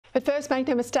But first, make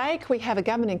no mistake, we have a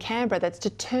government in Canberra that's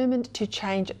determined to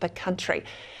change the country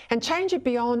and change it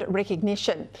beyond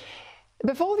recognition.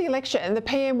 Before the election, the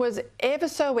PM was ever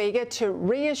so eager to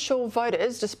reassure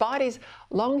voters, despite his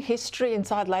long history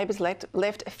inside Labor's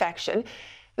left faction,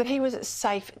 that he was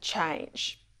safe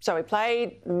change. So he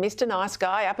played Mr Nice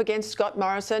Guy up against Scott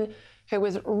Morrison, who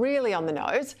was really on the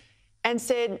nose, and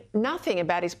said nothing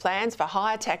about his plans for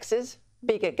higher taxes,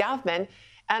 bigger government,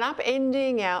 and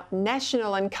upending our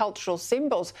national and cultural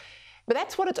symbols. But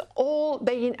that's what it's all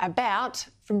been about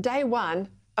from day one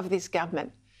of this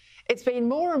government. It's been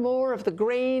more and more of the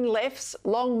Green Left's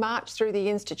long march through the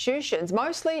institutions,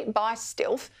 mostly by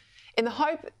stealth, in the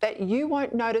hope that you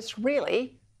won't notice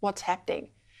really what's happening.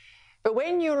 But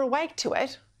when you're awake to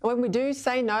it, when we do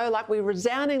say no, like we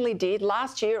resoundingly did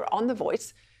last year on The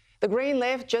Voice, the Green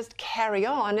Left just carry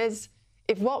on as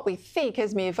if what we think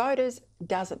as mere voters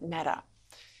doesn't matter.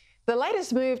 The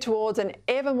latest move towards an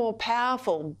ever more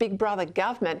powerful Big Brother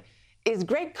government is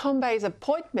Greg Combet's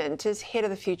appointment as head of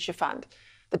the Future Fund,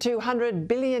 the $200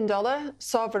 billion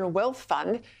sovereign wealth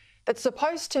fund that's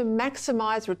supposed to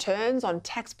maximise returns on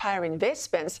taxpayer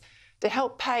investments to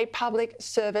help pay public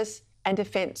service and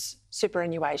defence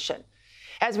superannuation.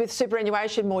 As with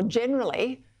superannuation more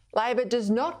generally, Labor does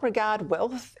not regard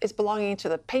wealth as belonging to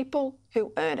the people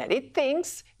who earn it. It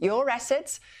thinks your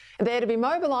assets are there to be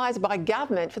mobilised by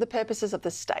government for the purposes of the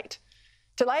state.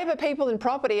 To Labor, people and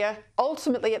property are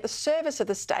ultimately at the service of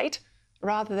the state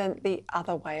rather than the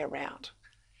other way around.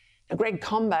 Now, Greg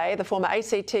Combet, the former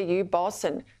ACTU boss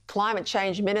and climate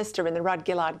change minister in the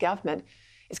Rudd-Gillard government,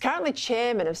 is currently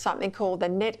chairman of something called the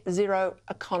Net Zero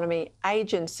Economy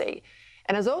Agency,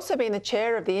 and has also been the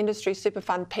chair of the industry super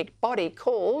fund peak body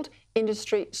called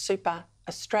Industry Super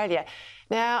Australia.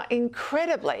 Now,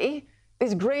 incredibly,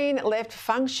 this Green Left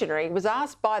functionary was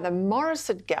asked by the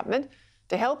Morrison government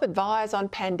to help advise on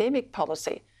pandemic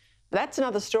policy. That's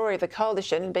another story of the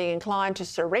coalition being inclined to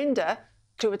surrender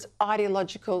to its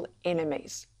ideological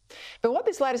enemies. But what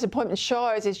this latest appointment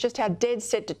shows is just how dead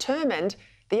set determined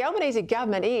the Albanese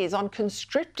government is on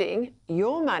conscripting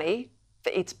your money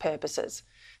for its purposes.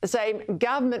 The same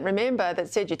government, remember,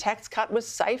 that said your tax cut was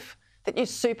safe, that your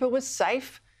super was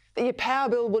safe, that your power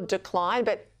bill would decline,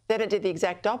 but then it did the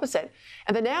exact opposite.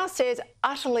 And that now says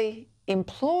utterly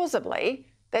implausibly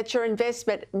that your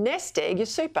investment nest egg, your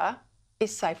super,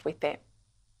 is safe with them.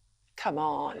 Come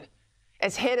on.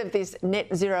 As head of this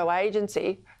net zero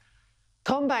agency,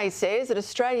 Combet says that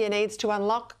Australia needs to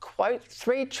unlock, quote,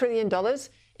 $3 trillion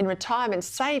in retirement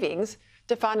savings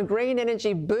to fund green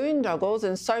energy boondoggles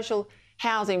and social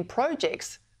housing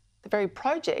projects, the very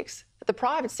projects that the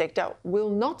private sector will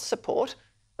not support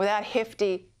without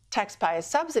hefty taxpayer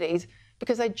subsidies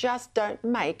because they just don't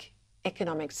make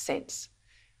economic sense.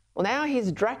 Well, now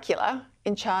here's Dracula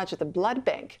in charge of the blood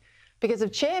bank because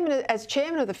as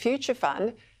chairman of the Future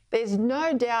Fund, there's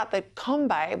no doubt that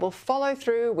Combet will follow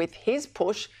through with his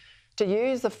push to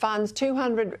use the fund's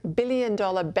 $200 billion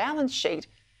balance sheet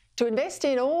to invest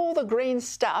in all the green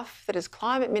stuff that as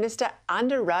Climate Minister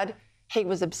under Rudd he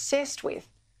was obsessed with,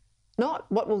 not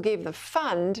what will give the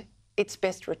fund its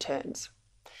best returns.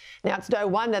 Now, it's no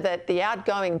wonder that the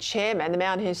outgoing chairman, the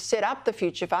man who set up the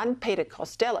Future Fund, Peter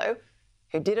Costello,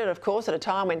 who did it, of course, at a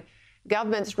time when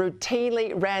governments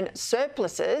routinely ran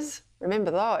surpluses, remember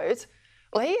those,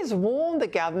 well, he has warned the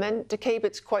government to keep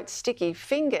its, quote, sticky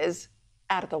fingers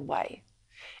out of the way.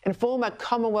 And former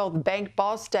Commonwealth Bank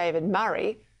boss David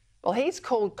Murray, well, he's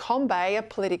called Combet a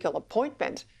political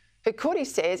appointment who could, he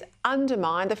says,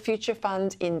 undermine the Future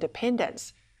Fund's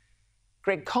independence.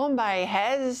 Greg Combet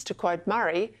has, to quote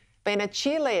Murray, been a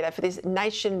cheerleader for this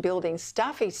nation-building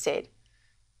stuff, he said.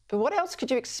 But what else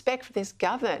could you expect from this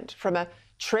government, from a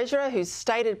treasurer whose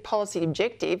stated policy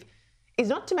objective is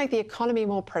not to make the economy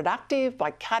more productive by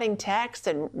cutting tax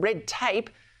and red tape,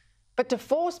 but to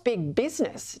force big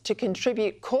business to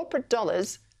contribute corporate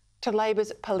dollars to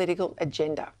Labor's political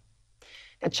agenda?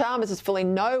 Now, Chalmers is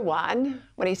fooling no one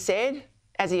when he said,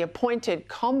 as he appointed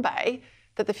Combet,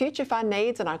 that the Future Fund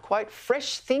needs, and I quote,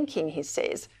 fresh thinking, he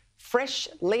says, fresh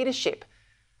leadership,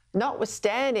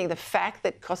 notwithstanding the fact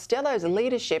that Costello's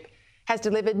leadership has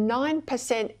delivered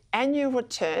 9% annual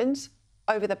returns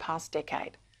over the past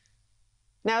decade.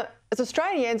 Now, as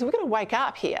Australians, we've got to wake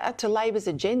up here to Labor's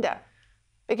agenda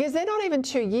because they're not even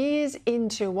 2 years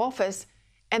into office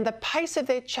and the pace of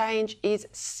their change is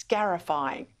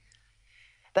scarifying.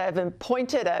 They've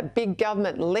appointed a big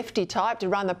government lefty-type to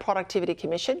run the Productivity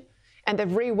Commission, and they've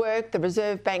reworked the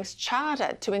Reserve Bank's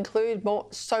charter to include more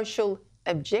social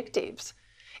objectives.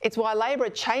 It's why Labor are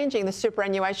changing the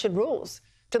superannuation rules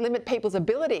to limit people's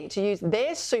ability to use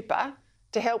their super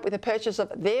to help with the purchase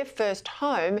of their first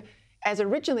home as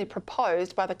originally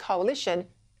proposed by the coalition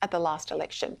at the last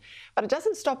election. But it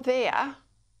doesn't stop there.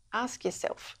 Ask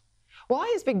yourself, why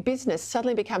has big business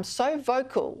suddenly become so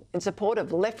vocal in support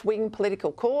of left-wing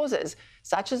political causes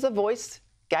such as The Voice,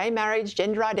 gay marriage,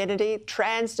 gender identity,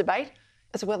 trans debate,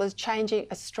 as well as changing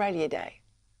Australia Day?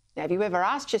 Now, have you ever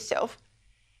asked yourself,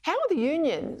 how are the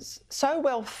unions so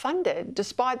well funded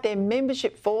despite their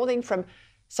membership falling from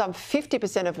some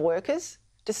 50% of workers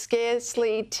to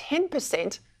scarcely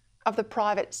 10% of the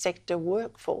private sector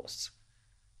workforce?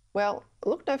 Well,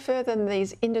 look no further than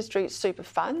these industry super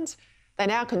funds. They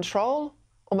now control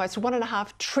almost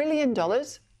 $1.5 trillion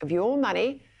of your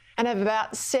money and have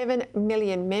about 7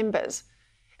 million members.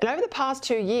 And over the past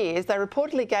 2 years, they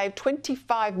reportedly gave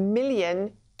 $25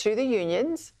 million to the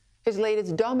unions, whose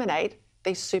leaders dominate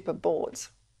these super boards.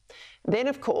 Then,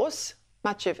 of course,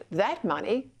 much of that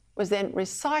money was then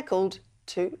recycled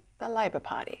to the Labor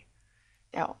Party.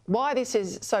 Now, why this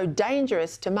is so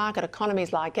dangerous to market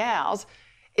economies like ours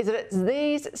is that it's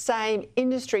these same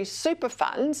industry super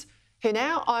funds who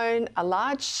now own a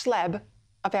large slab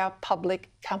of our public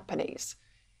companies.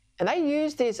 And they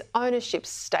use this ownership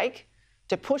stake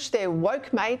to push their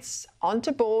woke mates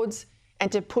onto boards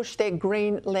and to push their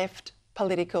green left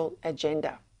political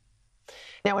agenda.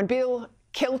 Now, when Bill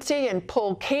Kelty and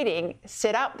Paul Keating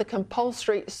set up the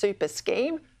compulsory super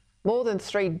scheme more than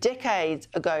 3 decades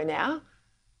ago now,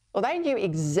 well, they knew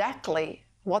exactly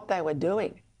what they were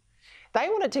doing. They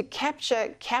wanted to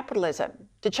capture capitalism,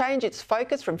 to change its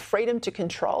focus from freedom to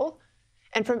control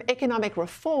and from economic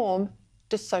reform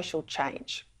to social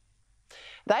change.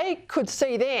 They could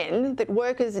see then that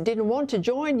workers didn't want to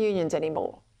join unions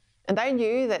anymore, and they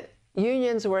knew that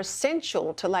unions were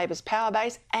essential to Labor's power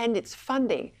base and its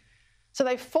funding. So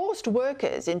they forced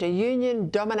workers into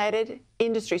union-dominated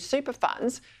industry super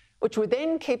funds, which would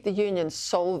then keep the unions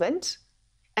solvent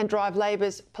and drive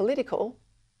Labor's political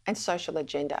and social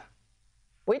agenda,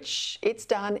 which it's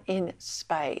done in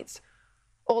spades.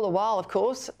 All the while, of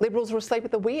course, Liberals were asleep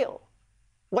at the wheel,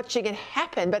 watching it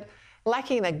happen, but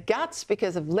lacking the guts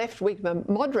because of left-wing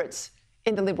moderates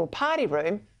in the Liberal Party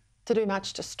room to do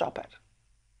much to stop it.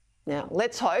 Now,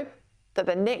 let's hope that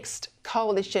the next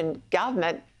coalition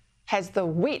government has the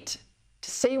wit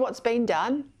to see what's been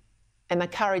done and the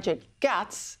courage and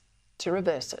guts to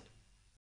reverse it.